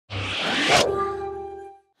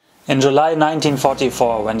In July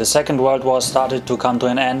 1944, when the Second World War started to come to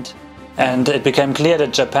an end and it became clear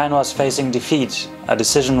that Japan was facing defeat, a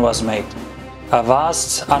decision was made. A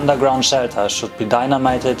vast underground shelter should be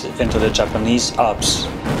dynamited into the Japanese Alps.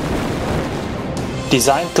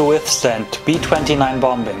 Designed to withstand B-29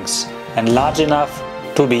 bombings and large enough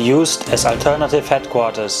to be used as alternative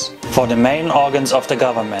headquarters for the main organs of the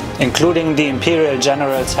government, including the Imperial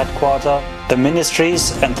General's headquarters, the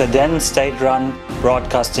ministries and the then state-run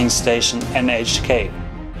broadcasting station NHK.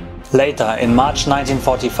 Later, in March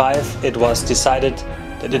 1945, it was decided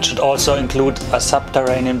that it should also include a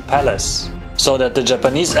subterranean palace, so that the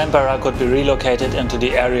Japanese emperor could be relocated into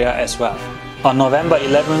the area as well. On November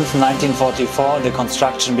 11, 1944, the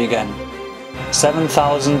construction began.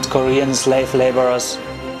 7,000 Korean slave laborers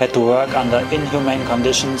had to work under inhumane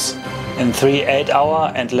conditions in 3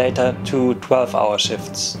 8-hour and later 2 12-hour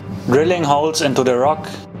shifts, drilling holes into the rock,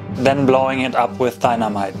 then blowing it up with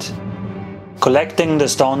dynamite, collecting the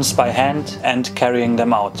stones by hand and carrying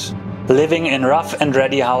them out, living in rough and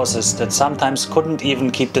ready houses that sometimes couldn't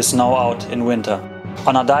even keep the snow out in winter,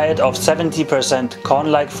 on a diet of 70%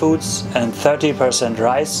 corn-like foods and 30%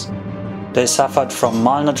 rice. They suffered from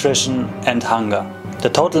malnutrition and hunger. The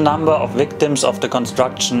total number of victims of the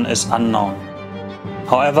construction is unknown.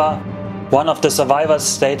 However, one of the survivors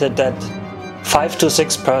stated that 5 to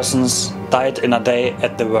 6 persons died in a day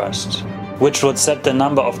at the worst, which would set the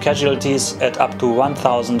number of casualties at up to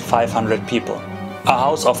 1,500 people. A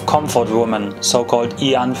house of comfort women, so-called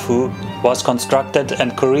Ianfu, was constructed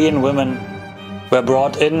and Korean women were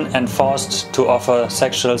brought in and forced to offer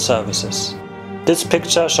sexual services. This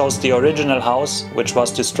picture shows the original house, which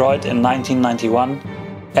was destroyed in 1991,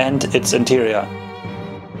 and its interior.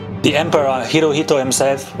 The Emperor Hirohito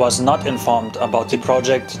himself was not informed about the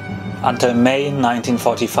project until May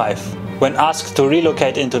 1945. When asked to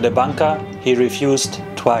relocate into the bunker, he refused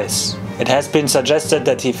twice. It has been suggested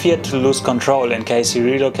that he feared to lose control in case he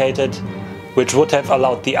relocated, which would have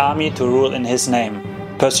allowed the army to rule in his name,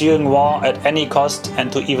 pursuing war at any cost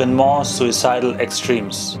and to even more suicidal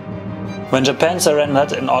extremes. When Japan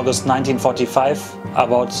surrendered in August 1945,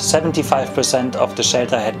 about 75% of the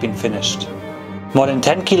shelter had been finished. More than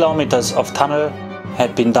 10 kilometers of tunnel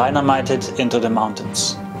had been dynamited into the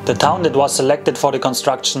mountains. The town that was selected for the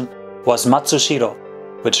construction was Matsushiro,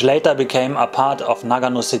 which later became a part of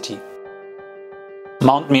Nagano city.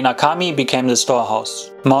 Mount Minakami became the storehouse.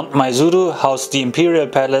 Mount Maizuru housed the Imperial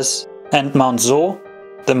Palace, and Mount Zo,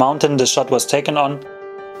 the mountain the shot was taken on,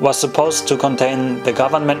 was supposed to contain the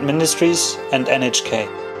government ministries and NHK.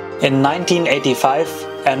 In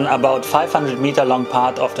 1985, an about 500-meter long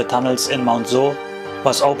part of the tunnels in Mount Zo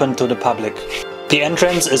was opened to the public. The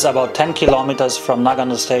entrance is about 10 kilometers from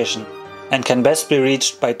Nagano station and can best be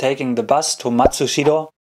reached by taking the bus to Matsushiro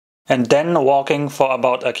and then walking for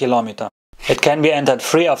about a kilometer. It can be entered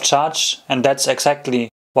free of charge, and that's exactly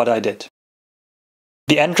what I did.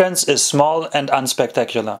 The entrance is small and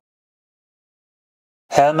unspectacular.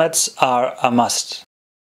 Helmets are a must.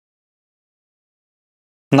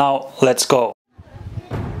 Now let's go.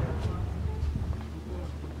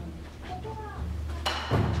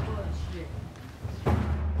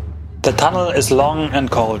 The tunnel is long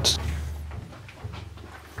and cold.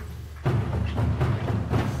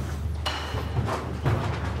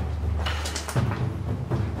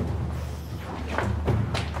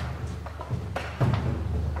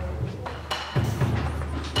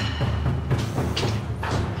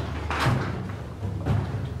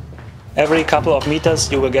 Every couple of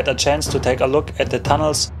meters you will get a chance to take a look at the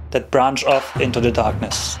tunnels that branch off into the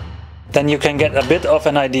darkness. Then you can get a bit of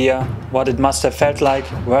an idea what it must have felt like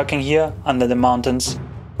working here under the mountains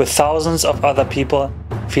with thousands of other people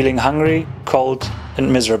feeling hungry, cold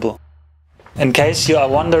and miserable. In case you are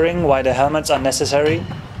wondering why the helmets are necessary,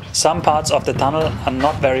 some parts of the tunnel are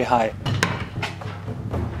not very high.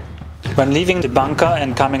 When leaving the bunker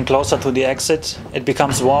and coming closer to the exit, it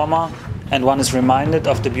becomes warmer and one is reminded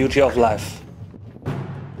of the beauty of life.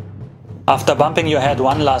 After bumping your head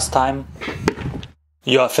one last time,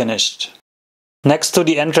 you are finished. Next to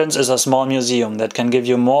the entrance is a small museum that can give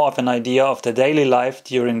you more of an idea of the daily life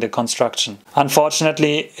during the construction.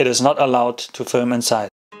 Unfortunately, it is not allowed to film inside.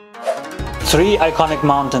 3 iconic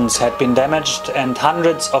mountains had been damaged and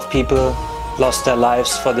hundreds of people lost their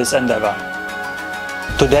lives for this endeavor.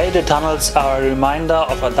 Today the tunnels are a reminder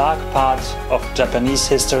of a dark part of Japanese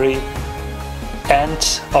history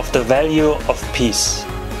and of the value of peace.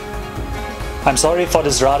 I'm sorry for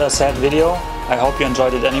this rather sad video. I hope you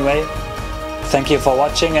enjoyed it anyway. Thank you for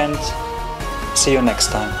watching and see you next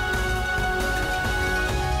time.